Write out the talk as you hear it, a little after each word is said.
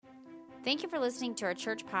Thank you for listening to our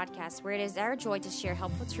church podcast, where it is our joy to share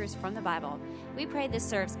helpful truths from the Bible. We pray this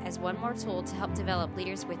serves as one more tool to help develop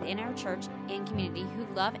leaders within our church and community who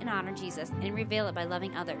love and honor Jesus and reveal it by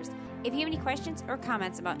loving others. If you have any questions or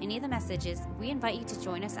comments about any of the messages, we invite you to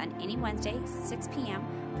join us on any Wednesday, 6 p.m.,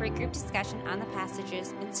 for a group discussion on the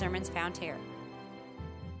passages and sermons found here.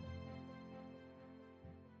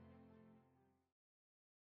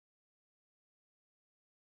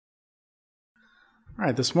 All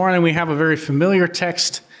right, this morning we have a very familiar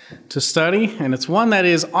text to study, and it's one that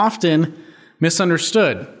is often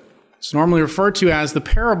misunderstood. It's normally referred to as the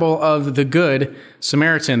parable of the Good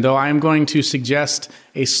Samaritan, though I am going to suggest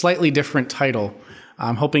a slightly different title.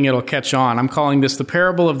 I'm hoping it'll catch on. I'm calling this the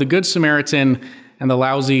parable of the Good Samaritan and the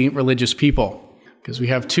Lousy religious people, because we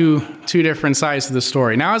have two different sides to the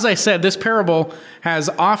story. Now, as I said, this parable has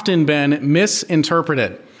often been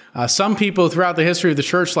misinterpreted. Some people throughout the history of the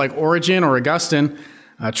church, like Origen or Augustine,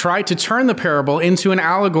 tried to turn the parable into an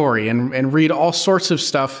allegory and read all sorts of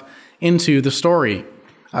stuff into the story.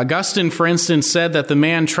 Augustine, for instance, said that the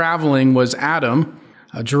man traveling was Adam.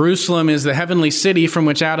 Jerusalem is the heavenly city from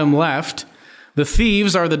which Adam left. The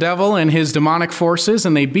thieves are the devil and his demonic forces,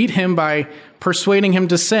 and they beat him by persuading him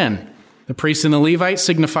to sin. The priest and the Levite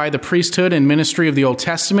signify the priesthood and ministry of the Old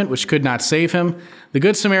Testament, which could not save him. The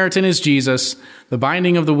Good Samaritan is Jesus. The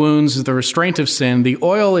binding of the wounds is the restraint of sin. The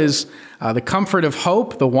oil is the comfort of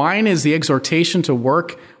hope. The wine is the exhortation to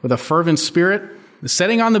work with a fervent spirit. The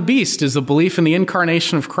setting on the beast is the belief in the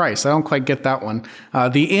incarnation of Christ. I don't quite get that one.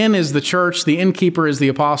 The inn is the church. The innkeeper is the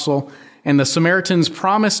apostle. And the Samaritan's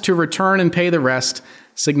promise to return and pay the rest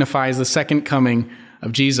signifies the second coming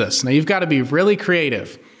of Jesus. Now, you've got to be really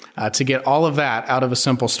creative to get all of that out of a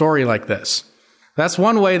simple story like this. That's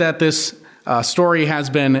one way that this story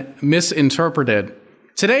has been misinterpreted.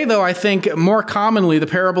 Today, though, I think more commonly the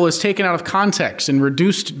parable is taken out of context and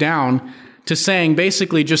reduced down to saying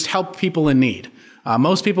basically just help people in need.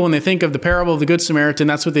 Most people, when they think of the parable of the Good Samaritan,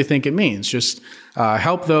 that's what they think it means, just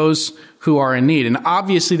help those who are in need. And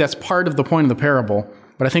obviously that's part of the point of the parable,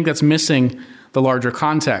 but I think that's missing the larger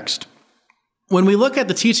context. When we look at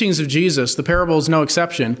the teachings of Jesus, the parable is no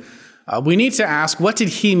exception. We need to ask, what did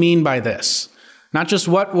he mean by this? Not just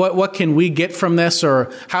what can we get from this, or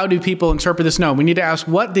how do people interpret this? No, we need to ask,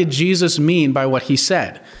 what did Jesus mean by what he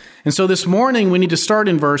said? And so this morning, we need to start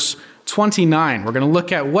in verse 29. We're going to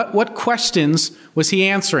look at what questions was he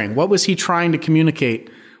answering? What was he trying to communicate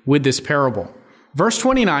with this parable? Verse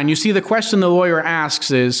 29, you see the question the lawyer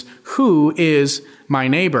asks is, who is my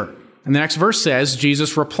neighbor? And the next verse says,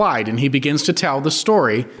 Jesus replied, and he begins to tell the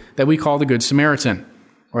story that we call the Good Samaritan,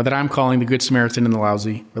 or that I'm calling the Good Samaritan and the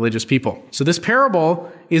Lousy religious people. So this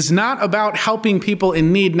parable is not about helping people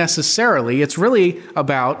in need necessarily. It's really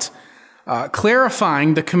about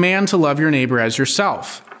clarifying the command to love your neighbor as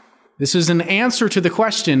yourself. This is an answer to the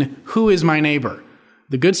question, who is my neighbor?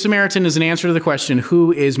 The Good Samaritan is an answer to the question,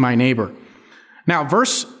 who is my neighbor? Now,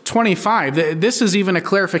 verse 25, this is even a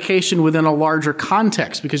clarification within a larger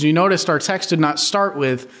context, because you noticed our text did not start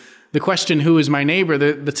with the question, who is my neighbor?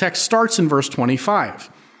 The text starts in verse 25.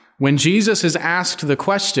 When Jesus is asked the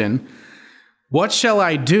question, what shall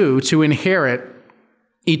I do to inherit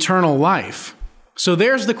eternal life? So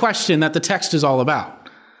there's the question that the text is all about.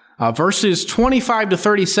 Verses 25 to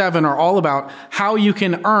 37 are all about how you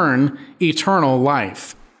can earn eternal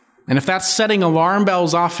life. And if that's setting alarm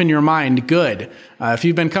bells off in your mind, good. If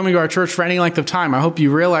you've been coming to our church for any length of time, I hope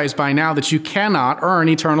you realize by now that you cannot earn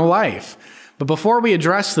eternal life. But before we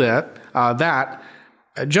address that,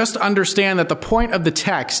 just understand that the point of the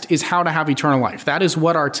text is how to have eternal life. That is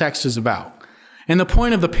what our text is about. And the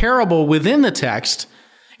point of the parable within the text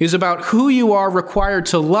is about who you are required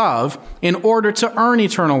to love in order to earn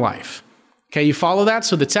eternal life. Okay, you follow that?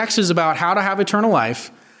 So the text is about how to have eternal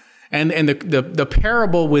life. And the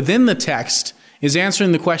parable within the text is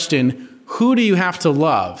answering the question, who do you have to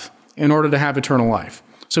love in order to have eternal life?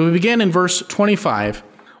 So we begin in verse 25,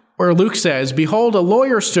 where Luke says, behold, a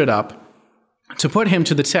lawyer stood up to put him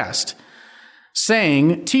to the test,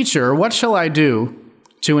 saying, Teacher, what shall I do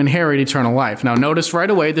to inherit eternal life? Now notice right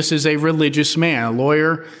away, this is a religious man. A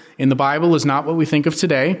lawyer in the Bible is not what we think of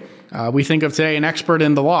today. We think of today an expert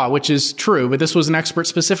in the law, which is true, but this was an expert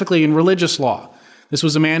specifically in religious law. This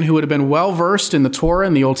was a man who would have been well-versed in the Torah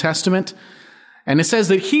and the Old Testament. And it says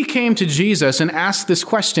that he came to Jesus and asked this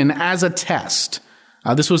question as a test.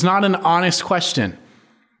 This was not an honest question.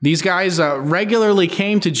 These guys regularly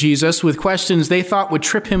came to Jesus with questions they thought would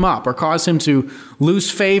trip him up or cause him to lose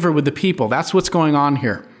favor with the people. That's what's going on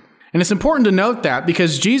here. And it's important to note that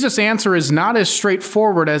because Jesus' answer is not as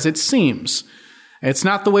straightforward as it seems. It's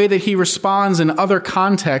not the way that he responds in other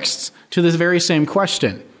contexts to this very same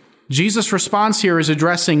question. Jesus' response here is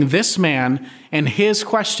addressing this man and his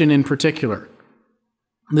question in particular.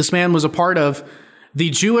 This man was a part of the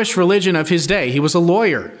Jewish religion of his day. He was a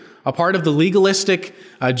lawyer, a part of the legalistic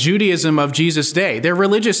Judaism of Jesus' day. Their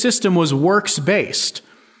religious system was works-based.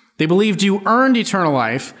 They believed you earned eternal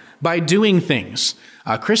life by doing things.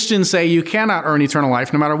 Christians say you cannot earn eternal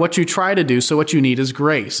life no matter what you try to do, so what you need is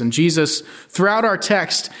grace. And Jesus, throughout our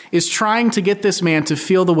text, is trying to get this man to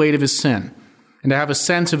feel the weight of his sin and to have a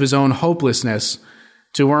sense of his own hopelessness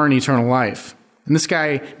to earn eternal life. And this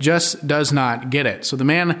guy just does not get it. So the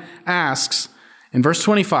man asks in verse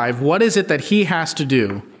 25, what is it that he has to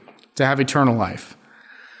do to have eternal life?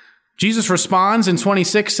 Jesus responds in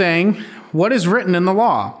 26 saying, what is written in the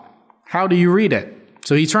law? How do you read it?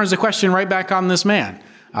 So he turns the question right back on this man.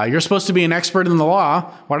 You're supposed to be an expert in the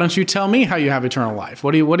law. Why don't you tell me how you have eternal life?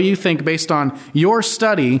 What do you think based on your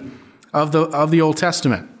study of the Old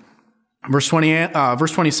Testament? Verse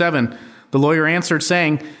 27, the lawyer answered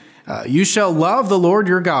saying, you shall love the Lord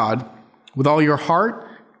your God with all your heart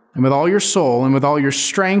and with all your soul and with all your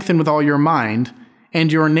strength and with all your mind,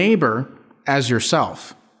 and your neighbor as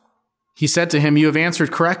yourself. He said to him, you have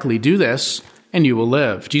answered correctly. Do this, and you will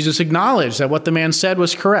live. Jesus acknowledged that what the man said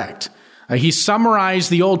was correct. He summarized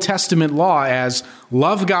the Old Testament law as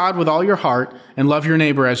love God with all your heart and love your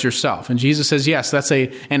neighbor as yourself. And Jesus says, yes, that's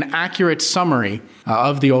an accurate summary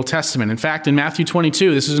of the Old Testament. In fact, in Matthew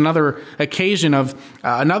 22, this is another occasion of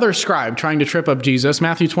another scribe trying to trip up Jesus.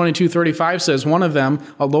 Matthew 22:35 says, one of them,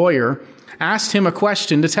 a lawyer, asked him a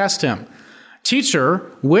question to test him. Teacher,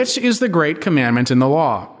 which is the great commandment in the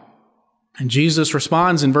law? And Jesus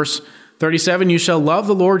responds in verse 37, you shall love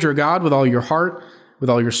the Lord your God with all your heart, with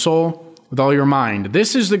all your soul, with all your mind.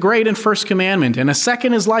 This is the great and first commandment, and a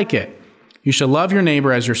second is like it. You shall love your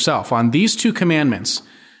neighbor as yourself. On these two commandments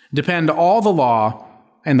depend all the law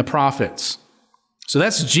and the prophets. So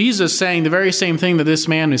that's Jesus saying the very same thing that this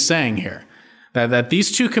man is saying here. That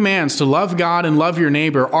these two commands, to love God and love your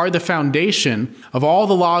neighbor, are the foundation of all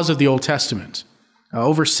the laws of the Old Testament.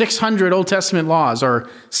 Over 600 Old Testament laws are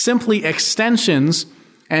simply extensions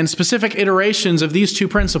and specific iterations of these two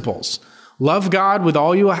principles. Love God with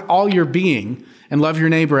all your being, and love your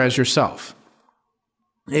neighbor as yourself.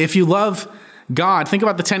 If you love God, think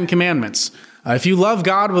about the 10 Commandments. If you love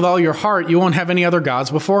God with all your heart, you won't have any other gods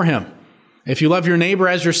before him. If you love your neighbor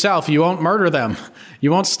as yourself, you won't murder them. You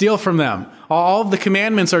won't steal from them. All of the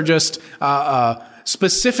commandments are just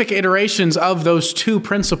specific iterations of those two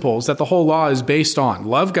principles that the whole law is based on.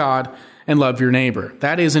 Love God and love your neighbor.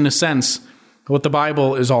 That is, in a sense, what the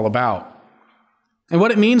Bible is all about. And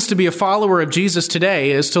what it means to be a follower of Jesus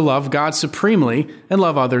today is to love God supremely and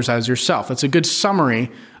love others as yourself. That's a good summary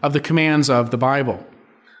of the commands of the Bible.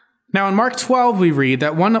 Now in Mark 12 we read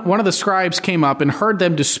that one of the scribes came up and heard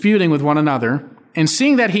them disputing with one another, and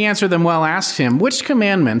seeing that he answered them well, asked him, which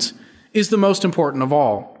commandment is the most important of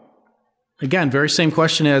all? Again, very same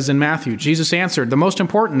question as in Matthew. Jesus answered, the most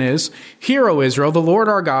important is, hear, O Israel, the Lord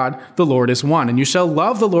our God, the Lord is one. And you shall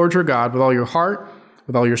love the Lord your God with all your heart,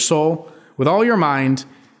 with all your soul, with all your mind,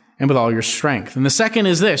 and with all your strength. And the second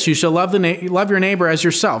is this, you shall love your neighbor as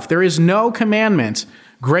yourself. There is no commandment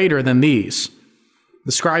greater than these.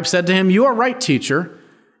 The scribe said to him, you are right, teacher.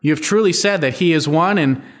 You have truly said that he is one,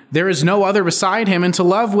 and there is no other beside him, and to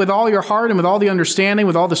love with all your heart and with all the understanding,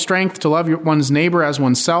 with all the strength, to love one's neighbor as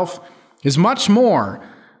oneself, is much more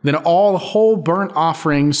than all whole burnt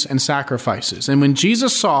offerings and sacrifices. And when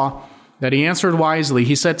Jesus saw that he answered wisely,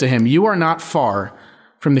 he said to him, you are not far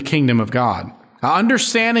from the kingdom of God. Now,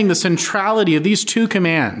 understanding the centrality of these two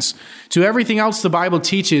commands to everything else the Bible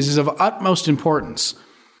teaches is of utmost importance.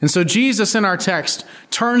 And so Jesus in our text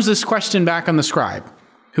turns this question back on the scribe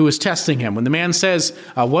who is testing him. When the man says,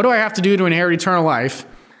 what do I have to do to inherit eternal life?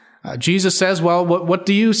 Jesus says, well, what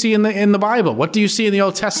do you see in the Bible? What do you see in the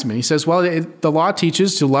Old Testament? He says, well, the law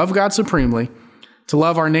teaches to love God supremely, to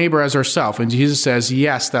love our neighbor as ourselves. And Jesus says,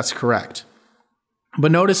 yes, that's correct.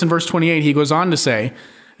 But notice in verse 28, he goes on to say,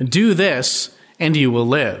 do this and you will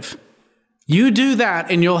live. You do that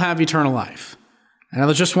and you'll have eternal life. Now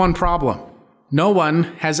there's just one problem. No one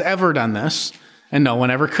has ever done this, and no one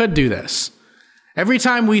ever could do this. Every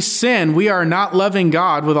time we sin, we are not loving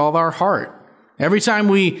God with all our heart. Every time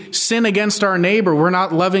we sin against our neighbor, we're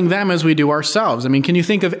not loving them as we do ourselves. I mean, can you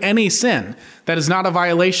think of any sin that is not a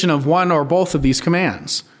violation of one or both of these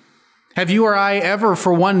commands? Have you or I ever,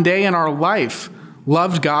 for one day in our life,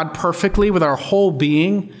 loved God perfectly with our whole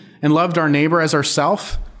being and loved our neighbor as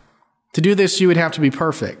ourself? To do this, you would have to be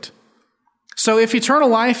perfect. So if eternal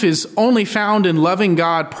life is only found in loving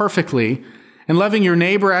God perfectly and loving your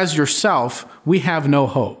neighbor as yourself, we have no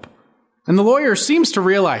hope. And the lawyer seems to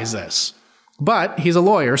realize this. But he's a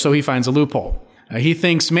lawyer, so he finds a loophole. He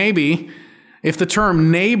thinks maybe if the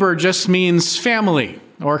term neighbor just means family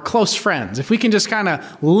or close friends, if we can just kind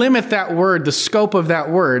of limit that word, the scope of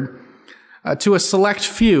that word, to a select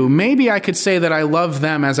few, maybe I could say that I love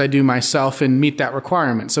them as I do myself and meet that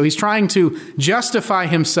requirement. So he's trying to justify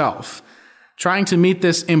himself, trying to meet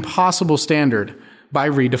this impossible standard by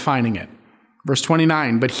redefining it. Verse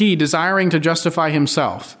 29, but he, desiring to justify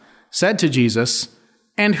himself, said to Jesus,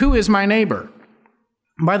 and who is my neighbor?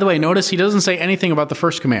 By the way, notice he doesn't say anything about the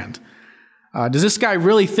first command. Does this guy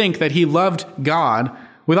really think that he loved God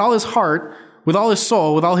with all his heart, with all his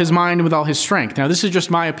soul, with all his mind, with all his strength? Now, this is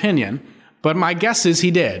just my opinion, but my guess is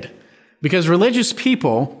he did. Because religious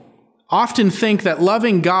people often think that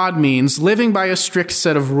loving God means living by a strict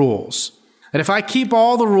set of rules. That if I keep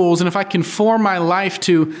all the rules and if I conform my life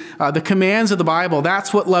to the commands of the Bible,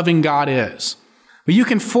 that's what loving God is. But you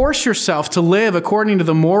can force yourself to live according to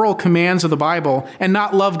the moral commands of the Bible and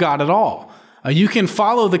not love God at all. You can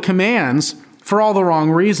follow the commands for all the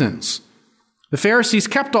wrong reasons. The Pharisees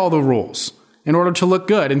kept all the rules in order to look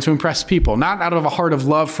good and to impress people, not out of a heart of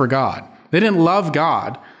love for God. They didn't love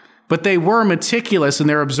God, but they were meticulous in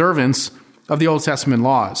their observance of the Old Testament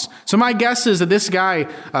laws. So my guess is that this guy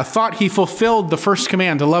thought he fulfilled the first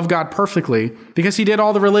command to love God perfectly because he did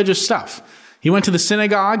all the religious stuff. He went to the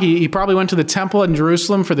synagogue. He probably went to the temple in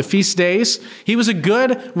Jerusalem for the feast days. He was a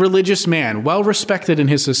good religious man, well respected in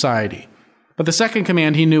his society. But the second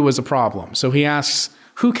command he knew was a problem. So he asks,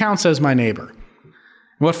 who counts as my neighbor? And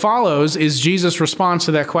what follows is Jesus' response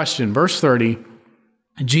to that question. Verse 30,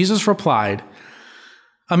 Jesus replied,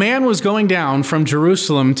 a man was going down from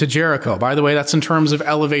Jerusalem to Jericho. By the way, that's in terms of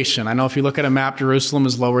elevation. I know if you look at a map, Jerusalem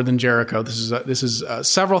is lower than Jericho. This is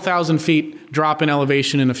several thousand feet drop in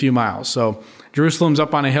elevation in a few miles. So Jerusalem's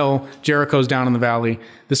up on a hill, Jericho's down in the valley.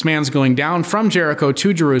 This man's going down from Jericho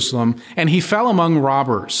to Jerusalem, and he fell among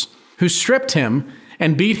robbers, who stripped him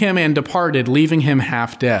and beat him and departed, leaving him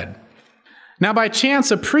half dead. Now by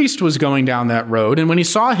chance a priest was going down that road, and when he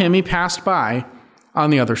saw him, he passed by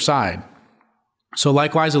on the other side. So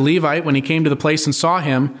likewise a Levite, when he came to the place and saw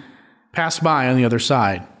him, passed by on the other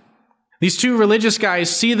side. These two religious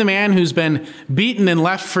guys see the man who's been beaten and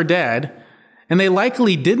left for dead, and they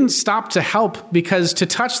likely didn't stop to help because to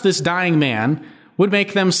touch this dying man would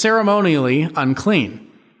make them ceremonially unclean.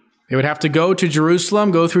 They would have to go to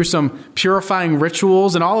Jerusalem, go through some purifying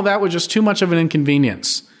rituals, and all of that was just too much of an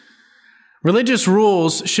inconvenience. Religious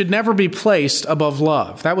rules should never be placed above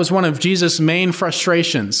love. That was one of Jesus' main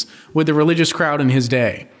frustrations with the religious crowd in his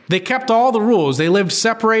day. They kept all the rules. They lived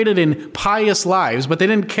separated in pious lives, but they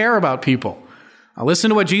didn't care about people. Now listen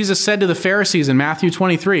to what Jesus said to the Pharisees in Matthew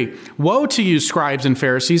 23. Woe to you, scribes and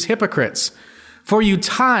Pharisees, hypocrites! For you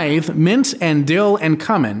tithe mint and dill and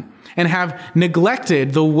cumin, and have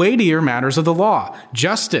neglected the weightier matters of the law,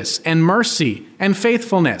 justice and mercy and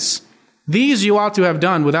faithfulness. These you ought to have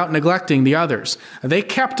done without neglecting the others. They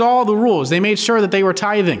kept all the rules. They made sure that they were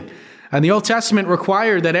tithing. And the Old Testament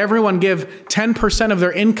required that everyone give 10% of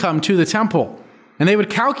their income to the temple. And they would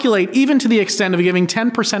calculate even to the extent of giving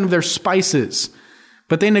 10% of their spices.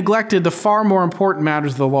 But they neglected the far more important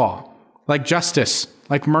matters of the law, like justice,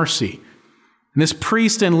 like mercy. And this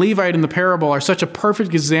priest and Levite in the parable are such a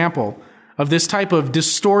perfect example of this type of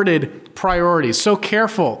distorted priorities, so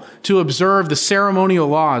careful to observe the ceremonial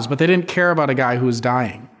laws, but they didn't care about a guy who was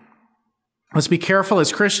dying. Let's be careful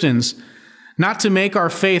as Christians not to make our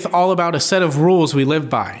faith all about a set of rules we live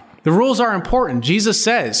by. The rules are important. Jesus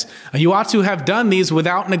says you ought to have done these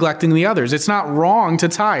without neglecting the others. It's not wrong to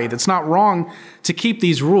tithe. It's not wrong to keep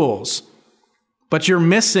these rules, but you're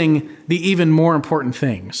missing the even more important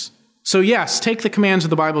things. So yes, take the commands of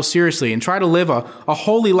the Bible seriously and try to live a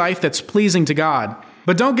holy life that's pleasing to God.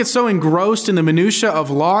 But don't get so engrossed in the minutia of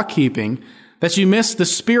law keeping that you miss the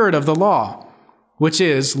spirit of the law, which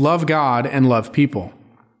is love God and love people.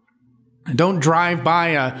 And don't drive by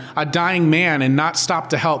a dying man and not stop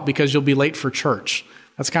to help because you'll be late for church.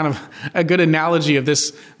 That's kind of a good analogy of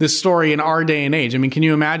this story in our day and age. I mean, can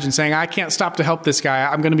you imagine saying, I can't stop to help this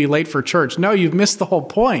guy. I'm going to be late for church. No, you've missed the whole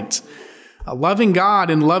point. Loving God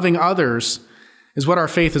and loving others is what our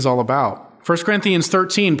faith is all about. 1 Corinthians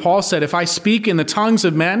 13, Paul said, if I speak in the tongues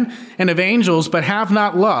of men and of angels, but have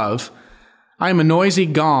not love, I am a noisy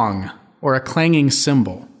gong or a clanging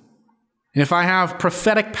cymbal. And if I have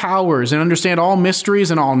prophetic powers and understand all mysteries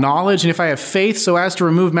and all knowledge, and if I have faith so as to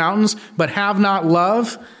remove mountains, but have not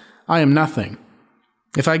love, I am nothing.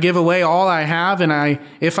 If I give away all I have, and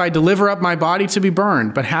if I deliver up my body to be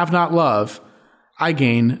burned, but have not love, I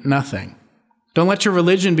gain nothing. Don't let your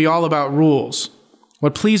religion be all about rules.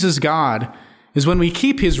 What pleases God is when we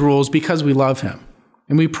keep his rules because we love him.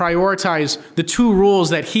 And we prioritize the two rules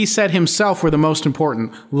that he said himself were the most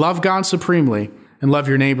important. Love God supremely and love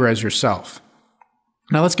your neighbor as yourself.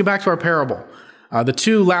 Now let's get back to our parable. The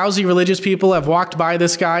two lousy religious people have walked by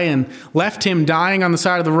this guy and left him dying on the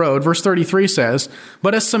side of the road. Verse 33 says,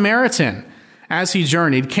 "But a Samaritan, as he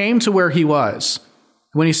journeyed, came to where he was.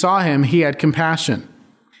 When he saw him, he had compassion.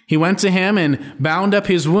 He went to him and bound up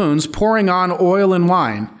his wounds, pouring on oil and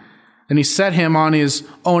wine. And he set him on his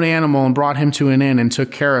own animal and brought him to an inn and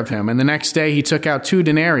took care of him. And the next day he took out 2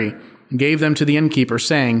 denarii and gave them to the innkeeper,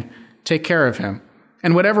 saying, 'Take care of him.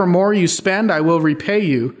 And whatever more you spend, I will repay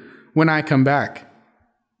you when I come back.'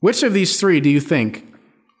 Which of these 3 do you think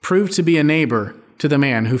proved to be a neighbor to the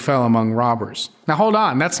man who fell among robbers?" Now hold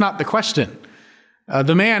on, that's not the question.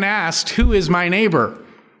 The man asked, "Who is my neighbor?"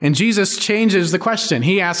 And Jesus changes the question.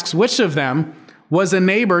 He asks, which of them was a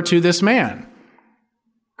neighbor to this man?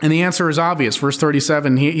 And the answer is obvious. Verse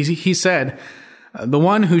 37, he said, "The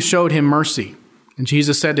one who showed him mercy." And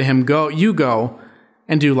Jesus said to him, go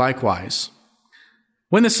and do likewise."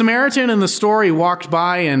 When the Samaritan in the story walked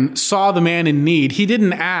by and saw the man in need, he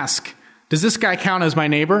didn't ask, "Does this guy count as my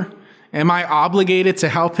neighbor? Am I obligated to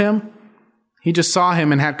help him?" He just saw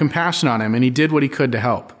him and had compassion on him, and he did what he could to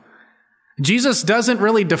help. Jesus doesn't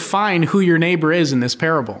really define who your neighbor is in this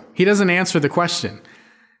parable. He doesn't answer the question.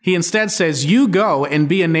 He instead says, "You go and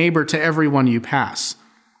be a neighbor to everyone you pass."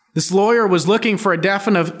 This lawyer was looking for a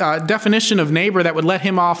definition of neighbor that would let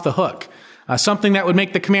him off the hook, something that would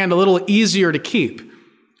make the command a little easier to keep.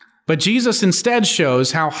 But Jesus instead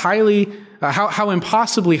shows how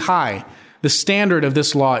impossibly high the standard of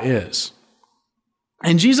this law is.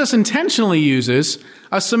 And Jesus intentionally uses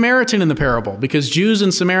a Samaritan in the parable because Jews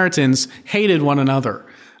and Samaritans hated one another.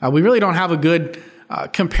 We really don't have a good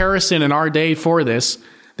comparison in our day for this.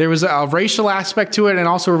 There was a racial aspect to it and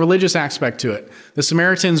also a religious aspect to it. The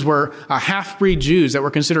Samaritans were half-breed Jews that were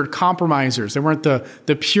considered compromisers. They weren't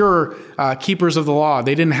the pure keepers of the law.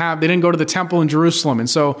 They didn't go to the temple in Jerusalem. And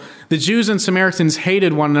so the Jews and Samaritans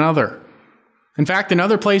hated one another. In fact, in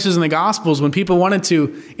other places in the Gospels, when people wanted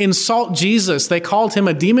to insult Jesus, they called him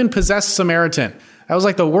a demon-possessed Samaritan. That was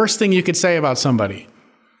like the worst thing you could say about somebody.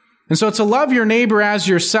 And so to love your neighbor as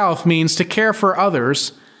yourself means to care for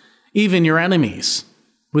others, even your enemies,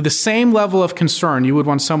 with the same level of concern you would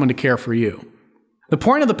want someone to care for you. The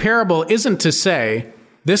point of the parable isn't to say,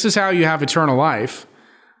 this is how you have eternal life.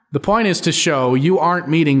 The point is to show you aren't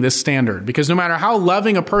meeting this standard, because no matter how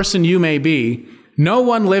loving a person you may be, no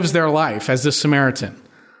one lives their life as this Samaritan,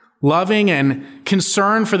 loving and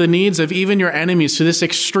concerned for the needs of even your enemies to this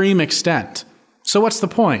extreme extent. So what's the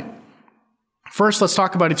point? First, let's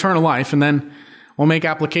talk about eternal life, and then we'll make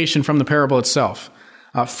application from the parable itself.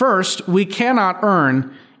 First, we cannot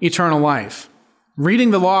earn eternal life.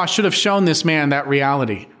 Reading the law should have shown this man that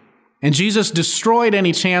reality. And Jesus destroyed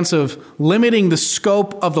any chance of limiting the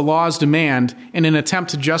scope of the law's demand in an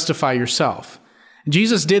attempt to justify yourself.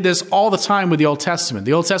 Jesus did this all the time with the Old Testament.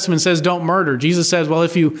 The Old Testament says don't murder. Jesus says, well,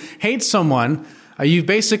 if you hate someone, you've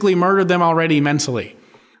basically murdered them already mentally.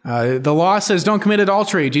 The law says don't commit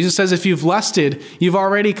adultery. Jesus says if you've lusted, you've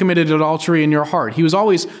already committed adultery in your heart. He was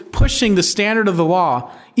always pushing the standard of the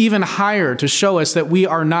law even higher to show us that we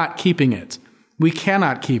are not keeping it. We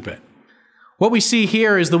cannot keep it. What we see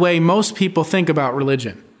here is the way most people think about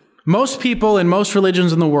religion. Most people in most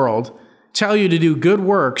religions in the world tell you to do good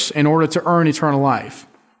works in order to earn eternal life.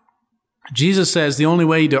 Jesus says the only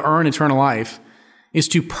way to earn eternal life is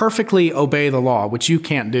to perfectly obey the law, which you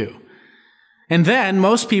can't do. And then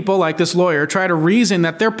most people, like this lawyer, try to reason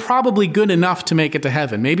that they're probably good enough to make it to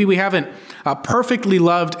heaven. Maybe we haven't perfectly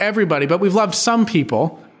loved everybody, but we've loved some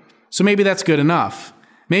people, so maybe that's good enough.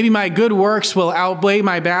 Maybe my good works will outweigh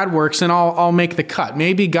my bad works and I'll make the cut.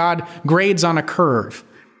 Maybe God grades on a curve.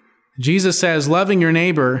 Jesus says loving your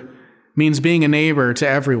neighbor means being a neighbor to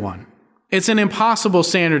everyone. It's an impossible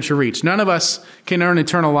standard to reach. None of us can earn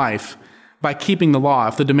eternal life by keeping the law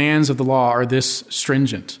if the demands of the law are this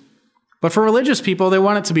stringent. But for religious people, they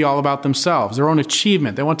want it to be all about themselves, their own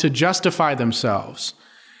achievement. They want to justify themselves.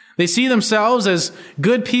 They see themselves as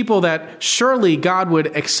good people that surely God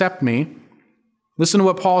would accept me. Listen to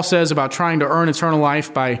what Paul says about trying to earn eternal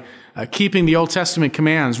life by keeping the Old Testament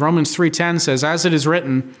commands. Romans 3:10 says, as it is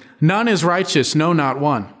written, none is righteous, no, not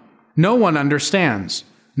one. No one understands.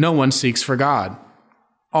 No one seeks for God.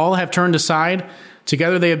 All have turned aside.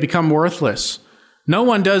 Together they have become worthless. No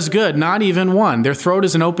one does good, not even one. Their throat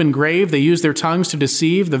is an open grave. They use their tongues to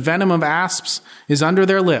deceive. The venom of asps is under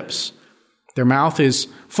their lips. Their mouth is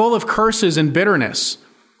full of curses and bitterness.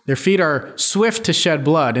 Their feet are swift to shed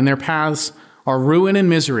blood, and their paths are ruin and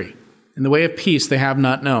misery. In the way of peace they have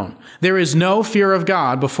not known. There is no fear of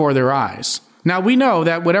God before their eyes. Now we know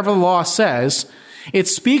that whatever the law says, it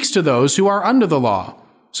speaks to those who are under the law,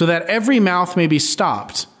 so that every mouth may be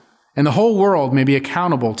stopped, and the whole world may be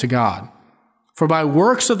accountable to God. For by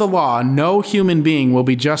works of the law, no human being will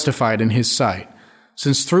be justified in his sight,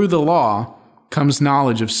 since through the law comes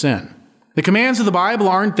knowledge of sin. The commands of the Bible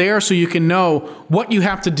aren't there so you can know what you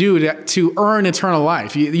have to do to earn eternal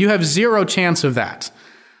life. You have zero chance of that.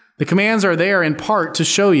 The commands are there in part to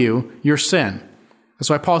show you your sin. That's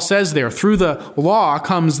why Paul says there, through the law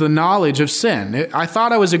comes the knowledge of sin. I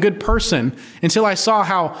thought I was a good person until I saw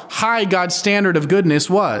how high God's standard of goodness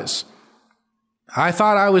was. I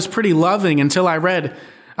thought I was pretty loving until I read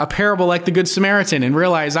a parable like the Good Samaritan and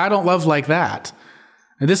realized I don't love like that.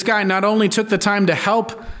 And this guy not only took the time to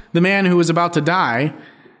help the man who was about to die,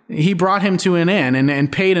 he brought him to an inn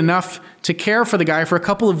and paid enough to care for the guy for a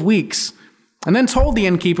couple of weeks, and then told the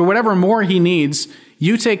innkeeper, whatever more he needs,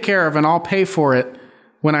 you take care of and I'll pay for it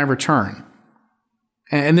when I return.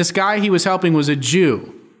 And this guy he was helping was a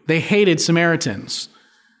Jew. They hated Samaritans.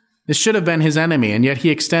 This should have been his enemy, and yet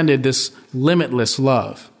he extended this limitless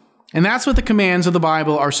love. And that's what the commands of the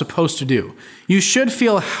Bible are supposed to do. You should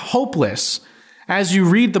feel hopeless as you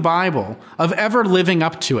read the Bible of ever living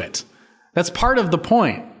up to it. That's part of the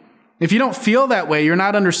point. If you don't feel that way, you're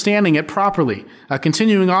not understanding it properly.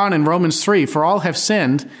 Continuing on in Romans 3, for all have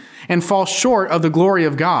sinned and fall short of the glory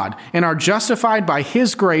of God, and are justified by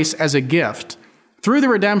his grace as a gift through the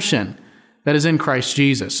redemption that is in Christ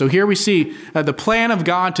Jesus. So here we see the plan of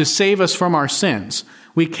God to save us from our sins.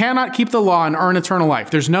 We cannot keep the law and earn eternal life.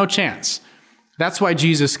 There's no chance. That's why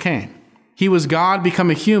Jesus came. He was God become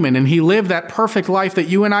a human, and he lived that perfect life that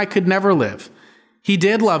you and I could never live. He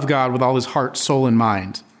did love God with all his heart, soul, and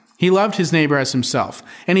mind. He loved his neighbor as himself,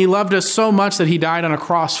 and he loved us so much that he died on a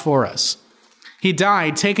cross for us. He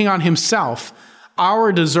died taking on himself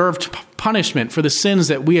our deserved punishment for the sins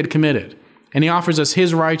that we had committed, and he offers us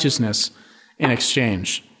his righteousness in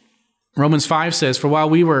exchange. Romans 5 says, for while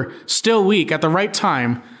we were still weak, at the right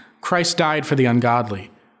time, Christ died for the ungodly.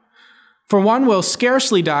 For one will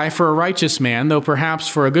scarcely die for a righteous man, though perhaps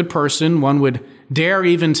for a good person one would dare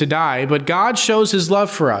even to die, but God shows his love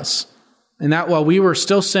for us, and that while we were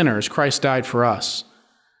still sinners, Christ died for us.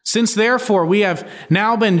 Since therefore we have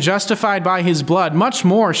now been justified by his blood, much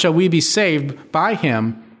more shall we be saved by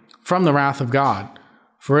him from the wrath of God.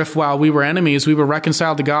 For if while we were enemies we were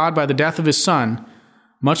reconciled to God by the death of his Son,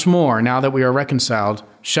 much more, now that we are reconciled,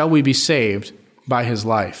 shall we be saved by his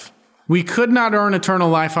life. We could not earn eternal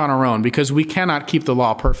life on our own because we cannot keep the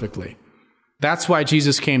law perfectly. That's why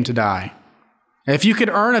Jesus came to die. If you could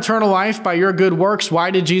earn eternal life by your good works, why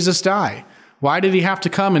did Jesus die? Why did he have to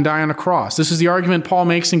come and die on a cross? This is the argument Paul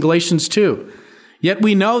makes in Galatians 2. Yet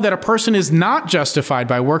we know that a person is not justified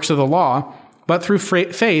by works of the law, but through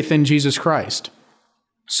faith in Jesus Christ.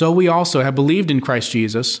 So we also have believed in Christ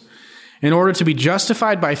Jesus in order to be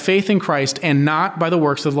justified by faith in Christ and not by the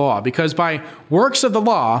works of the law, because by works of the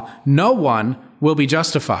law, no one will be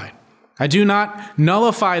justified. I do not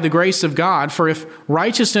nullify the grace of God, for if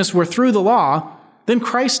righteousness were through the law, then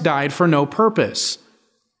Christ died for no purpose.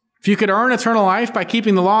 If you could earn eternal life by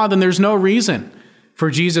keeping the law, then there's no reason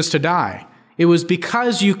for Jesus to die. It was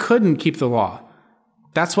because you couldn't keep the law.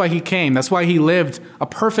 That's why he came. That's why he lived a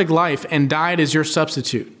perfect life and died as your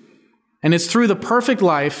substitute. And it's through the perfect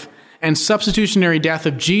life and substitutionary death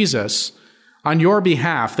of Jesus on your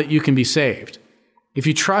behalf that you can be saved. If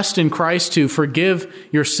you trust in Christ to forgive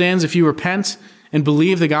your sins, if you repent and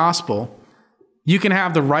believe the gospel, you can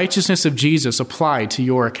have the righteousness of Jesus applied to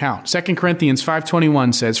your account. 2 Corinthians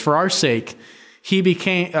 5:21 says, for our sake, he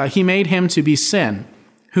made him to be sin,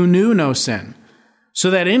 who knew no sin, so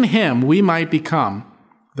that in him we might become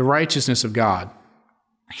the righteousness of God.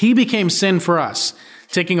 He became sin for us,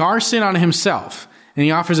 taking our sin on himself, and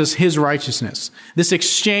he offers us his righteousness. This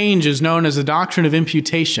exchange is known as the doctrine of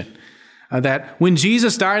imputation, that when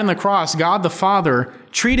Jesus died on the cross, God the Father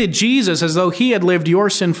treated Jesus as though he had lived your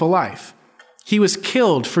sinful life. He was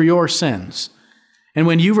killed for your sins. And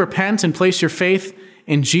when you repent and place your faith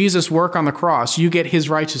in Jesus' work on the cross, you get his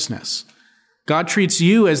righteousness. God treats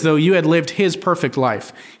you as though you had lived his perfect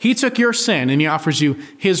life. He took your sin and he offers you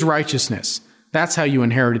his righteousness. That's how you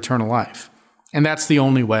inherit eternal life. And that's the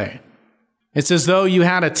only way. It's as though you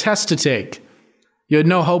had a test to take. You had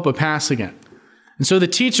no hope of passing it. And so the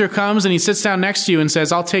teacher comes and he sits down next to you and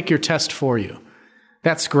says, I'll take your test for you.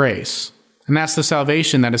 That's grace. And that's the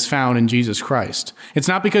salvation that is found in Jesus Christ. It's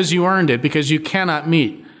not because you earned it, because you cannot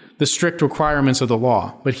meet the strict requirements of the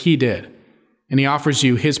law, but he did. And he offers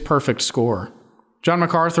you his perfect score. John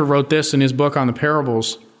MacArthur wrote this in his book on the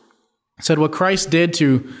parables. He said, what Christ did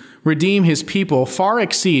to redeem his people far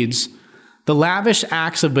exceeds the lavish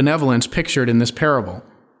acts of benevolence pictured in this parable.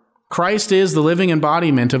 Christ is the living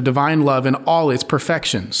embodiment of divine love in all its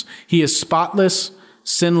perfections. He is spotless,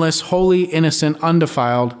 sinless, holy, innocent,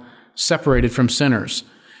 undefiled, separated from sinners.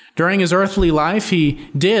 During his earthly life, he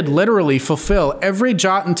did literally fulfill every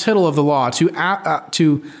jot and tittle of the law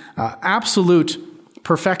to absolute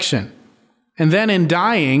perfection. And then in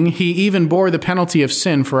dying, he even bore the penalty of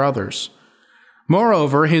sin for others.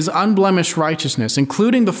 Moreover, his unblemished righteousness,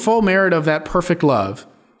 including the full merit of that perfect love,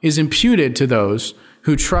 is imputed to those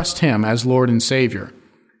who trust him as Lord and Savior.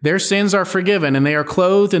 Their sins are forgiven, and they are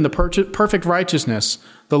clothed in the perfect righteousness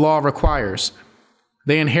the law requires.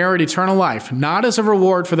 They inherit eternal life, not as a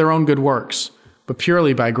reward for their own good works, but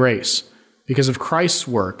purely by grace, because of Christ's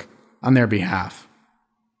work on their behalf.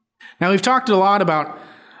 Now, we've talked a lot about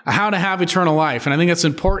how to have eternal life, and I think that's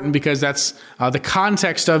important because that's the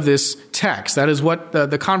context of this text. That is what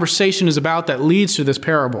the conversation is about that leads to this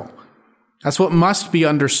parable. That's what must be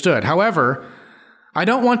understood. However, I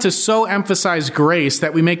don't want to so emphasize grace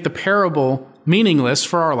that we make the parable meaningless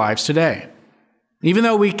for our lives today. Even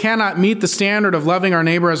though we cannot meet the standard of loving our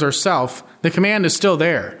neighbor as ourselves, the command is still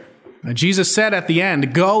there. Jesus said at the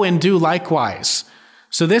end, "Go and do likewise."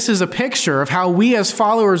 So this is a picture of how we as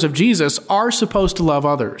followers of Jesus are supposed to love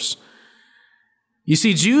others. You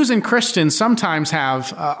see, Jews and Christians sometimes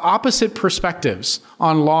have opposite perspectives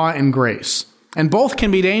on law and grace, and both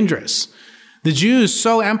can be dangerous. The Jews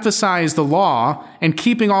so emphasize the law and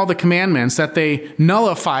keeping all the commandments that they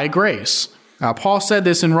nullify grace. Paul said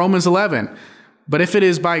this in Romans 11, "But if it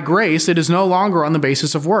is by grace, it is no longer on the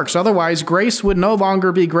basis of works. Otherwise, grace would no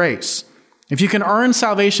longer be grace. If you can earn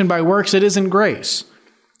salvation by works, it isn't grace."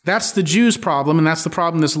 That's the Jews' problem, and that's the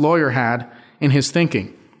problem this lawyer had in his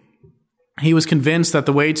thinking. He was convinced that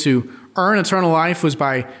the way to earn eternal life was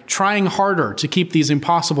by trying harder to keep these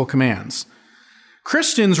impossible commands.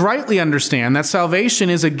 Christians rightly understand that salvation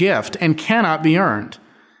is a gift and cannot be earned.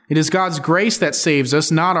 It is God's grace that saves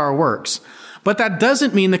us, not our works. But that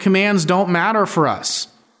doesn't mean the commands don't matter for us.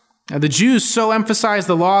 The Jews so emphasized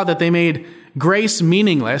the law that they made grace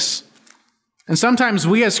meaningless. And sometimes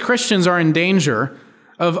we as Christians are in danger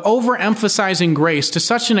of overemphasizing grace to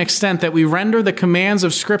such an extent that we render the commands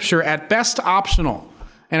of Scripture at best optional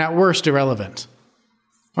and at worst irrelevant.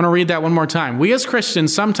 I want to read that one more time. We as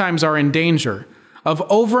Christians sometimes are in danger of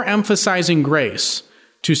overemphasizing grace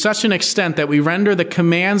to such an extent that we render the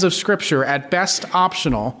commands of Scripture at best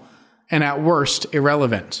optional and at worst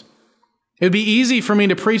irrelevant. It would be easy for me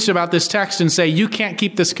to preach about this text and say, you can't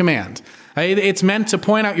keep this command. It's meant to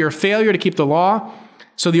point out your failure to keep the law.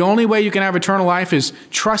 So the only way you can have eternal life is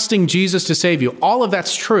trusting Jesus to save you. All of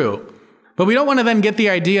that's true. But we don't want to then get the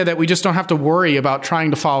idea that we just don't have to worry about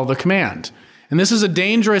trying to follow the command. And this is a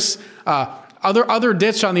dangerous other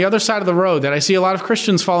ditch on the other side of the road that I see a lot of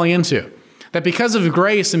Christians falling into. That because of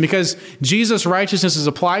grace and because Jesus' righteousness is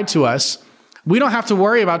applied to us, we don't have to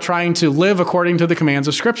worry about trying to live according to the commands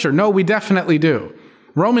of Scripture. No, we definitely do.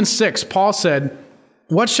 Romans 6, Paul said,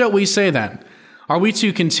 "What shall we say then? Are we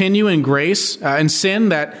to continue in grace, in sin,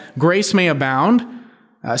 that grace may abound?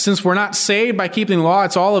 Since we're not saved by keeping the law,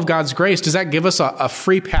 it's all of God's grace. Does that give us a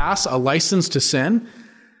free pass, a license to sin?"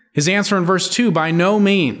 His answer in verse 2, "By no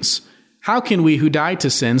means. How can we who died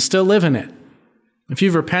to sin still live in it?" If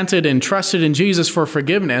you've repented and trusted in Jesus for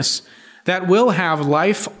forgiveness, that will have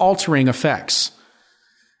life-altering effects.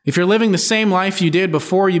 If you're living the same life you did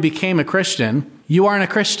before you became a Christian, you aren't a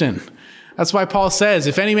Christian. That's why Paul says,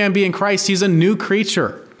 if any man be in Christ, he's a new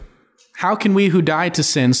creature. How can we who died to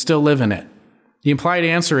sin still live in it? The implied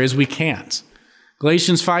answer is we can't.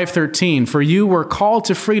 Galatians 5:13, "For you were called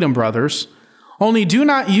to freedom, brothers. Only do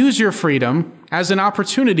not use your freedom as an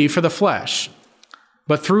opportunity for the flesh,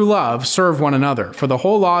 but through love serve one another. For the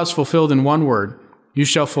whole law is fulfilled in one word. You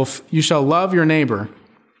shall love your neighbor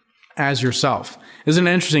as yourself." Isn't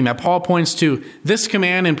it interesting that Paul points to this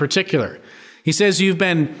command in particular? He says you've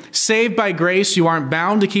been saved by grace. You aren't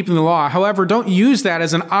bound to keeping the law. However, don't use that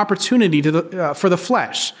as an opportunity for the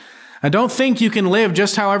flesh. Don't think you can live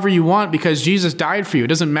just however you want because Jesus died for you. It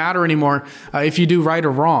doesn't matter anymore if you do right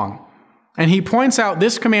or wrong. And he points out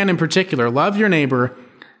this command in particular, love your neighbor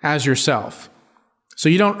as yourself. So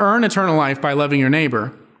you don't earn eternal life by loving your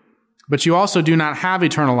neighbor, but you also do not have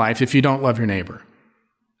eternal life if you don't love your neighbor.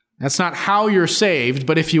 That's not how you're saved,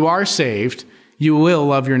 but if you are saved, you will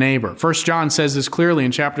love your neighbor. 1 John says this clearly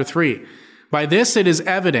in chapter 3. "By this it is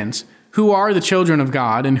evident who are the children of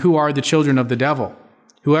God and who are the children of the devil.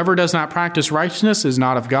 Whoever does not practice righteousness is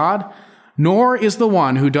not of God, nor is the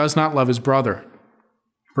one who does not love his brother."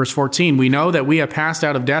 Verse 14, "We know that we have passed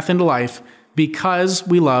out of death into life because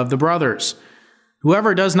we love the brothers.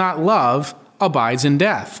 Whoever does not love abides in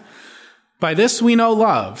death. By this we know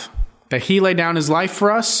love, that he laid down his life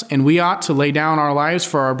for us, and we ought to lay down our lives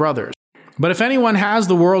for our brothers. But if anyone has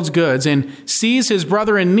the world's goods and sees his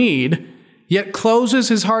brother in need, yet closes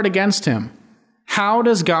his heart against him, how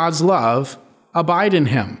does God's love abide in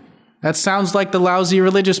him? That sounds like the lousy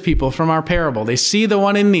religious people from our parable. They see the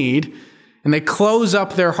one in need, and they close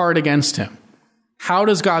up their heart against him. How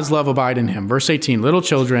does God's love abide in him? Verse 18, little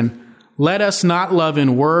children, let us not love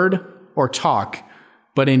in word or talk,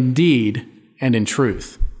 but in deed and in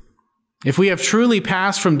truth. If we have truly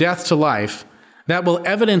passed from death to life, that will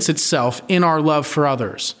evidence itself in our love for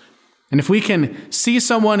others. And if we can see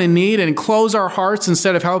someone in need and close our hearts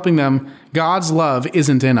instead of helping them, God's love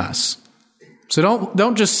isn't in us. So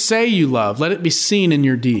don't just say you love. Let it be seen in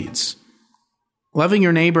your deeds. Loving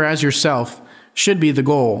your neighbor as yourself should be the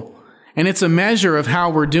goal. And it's a measure of how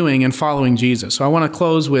we're doing in following Jesus. So I want to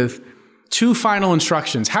close with 2 final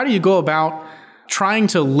instructions. How do you go about trying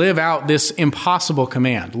to live out this impossible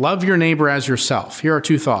command? Love your neighbor as yourself. Here are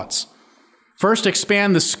 2 thoughts. First,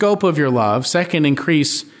 expand the scope of your love. Second,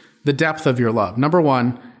 increase the depth of your love. Number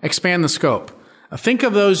 1, expand the scope. Think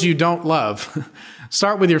of those you don't love.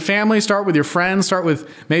 Start with your family, start with your friends, start with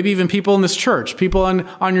maybe even people in this church, people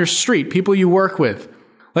on your street, people you work with.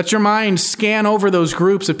 Let your mind scan over those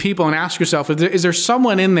groups of people and ask yourself, is there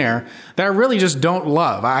someone in there that I really just don't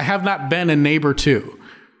love? I have not been a neighbor to.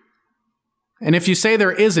 And if you say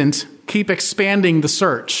there isn't, keep expanding the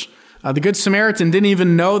search. The Good Samaritan didn't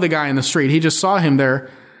even know the guy in the street. He just saw him there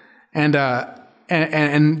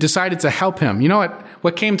and decided to help him. You know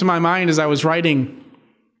what came to my mind as I was writing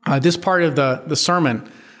this part of the sermon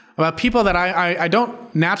about people that I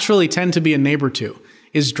don't naturally tend to be a neighbor to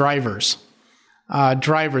is drivers.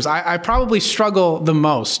 I probably struggle the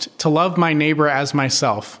most to love my neighbor as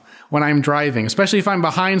myself when I'm driving, especially if I'm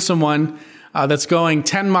behind someone that's going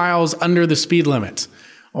 10 miles under the speed limit,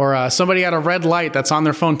 or somebody at a red light that's on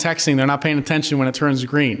their phone texting, they're not paying attention when it turns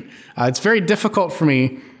green. It's very difficult for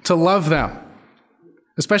me to love them.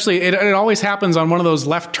 Especially, it always happens on one of those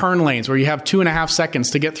left turn lanes where you have 2.5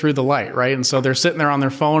 seconds to get through the light, right? And so they're sitting there on their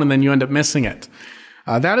phone and then you end up missing it.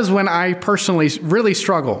 That is when I personally really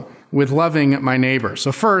struggle with loving my neighbor.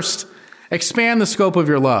 So first, expand the scope of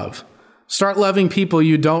your love. Start loving people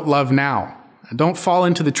you don't love now. Don't fall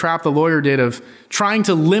into the trap the lawyer did of trying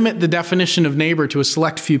to limit the definition of neighbor to a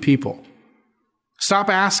select few people. Stop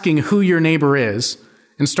asking who your neighbor is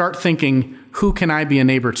and start thinking, who can I be a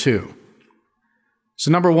neighbor to? So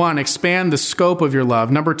number 1, expand the scope of your love.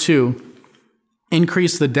 Number 2,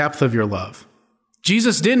 increase the depth of your love.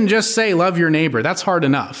 Jesus didn't just say, love your neighbor. That's hard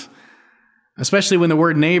enough, especially when the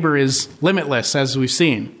word neighbor is limitless, as we've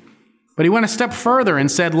seen. But he went a step further and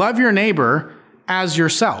said, love your neighbor as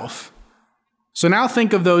yourself. So now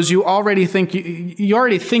think of those you already think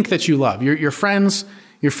that you love, your friends,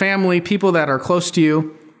 your family, people that are close to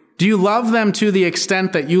you. Do you love them to the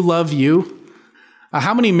extent that you love you?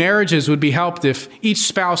 How many marriages would be helped if each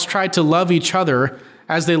spouse tried to love each other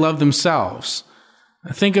as they love themselves?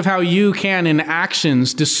 Think of how you can, in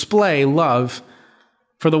actions, display love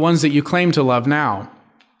for the ones that you claim to love now.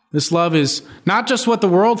 This love is not just what the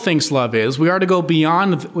world thinks love is. We are to go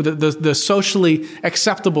beyond the socially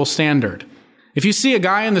acceptable standard. If you see a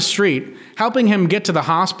guy in the street, helping him get to the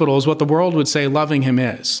hospital is what the world would say loving him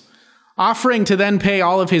is. Offering to then pay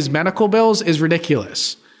all of his medical bills is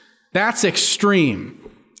ridiculous. That's extreme.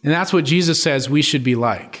 And that's what Jesus says we should be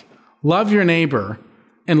like. Love your neighbor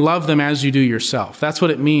and love them as you do yourself. That's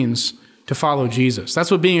what it means to follow Jesus. That's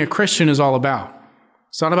what being a Christian is all about.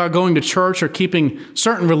 It's not about going to church or keeping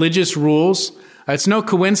certain religious rules. It's no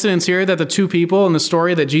coincidence here that the 2 people in the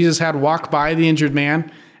story that Jesus had walk by the injured man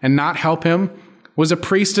and not help him was a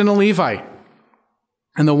priest and a Levite.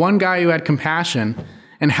 And the one guy who had compassion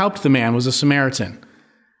and helped the man was a Samaritan.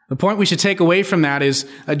 The point we should take away from that is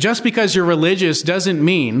just because you're religious doesn't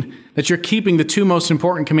mean that you're keeping the 2 most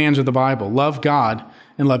important commands of the Bible. Love God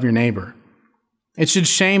and love your neighbor. It should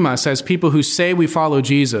shame us as people who say we follow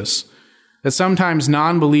Jesus that sometimes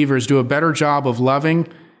non-believers do a better job of loving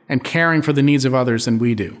and caring for the needs of others than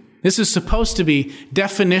we do. This is supposed to be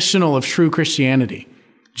definitional of true Christianity.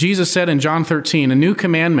 Jesus said in John 13, "A new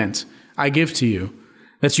commandment I give to you,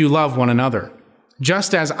 that you love one another.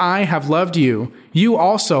 Just as I have loved you, you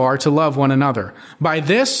also are to love one another. By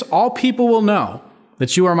this, all people will know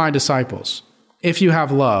that you are my disciples, if you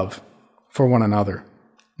have love for one another."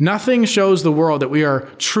 Nothing shows the world that we are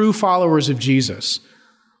true followers of Jesus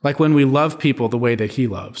like when we love people the way that he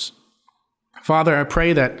loves. Father, I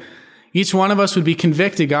pray that each one of us would be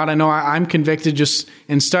convicted. God, I know I'm convicted just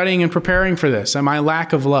in studying and preparing for this and my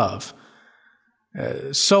lack of love.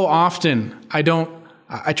 So often I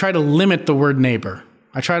try to limit the word neighbor.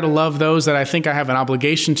 I try to love those that I think I have an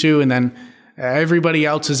obligation to, and then everybody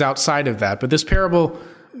else is outside of that. But this parable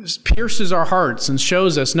pierces our hearts and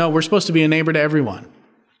shows us, no, we're supposed to be a neighbor to everyone.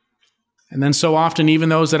 And then so often, even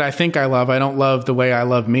those that I think I love, I don't love the way I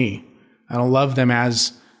love me. I don't love them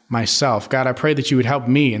as myself. God, I pray that you would help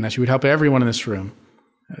me and that you would help everyone in this room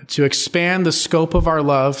to expand the scope of our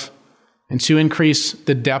love and to increase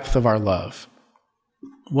the depth of our love.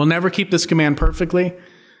 We'll never keep this command perfectly.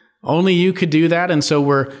 Only you could do that, and so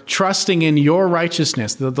we're trusting in your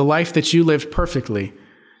righteousness, the life that you lived perfectly,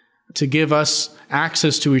 to give us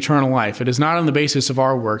access to eternal life. It is not on the basis of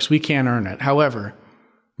our works. We can't earn it. However,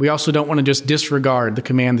 we also don't want to just disregard the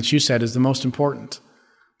command that you said is the most important.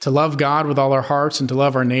 To love God with all our hearts and to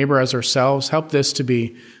love our neighbor as ourselves. Help this to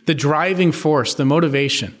be the driving force, the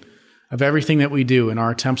motivation of everything that we do in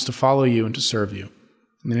our attempts to follow you and to serve you.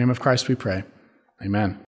 In the name of Christ we pray.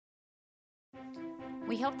 Amen.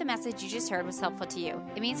 We hope the message you just heard was helpful to you.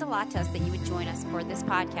 It means a lot to us that you would join us for this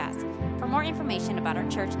podcast. For more information about our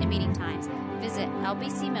church and meeting times, visit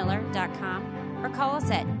lbcmiller.com or call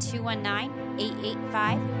us at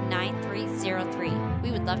 219-885-9303.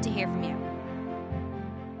 We would love to hear from you.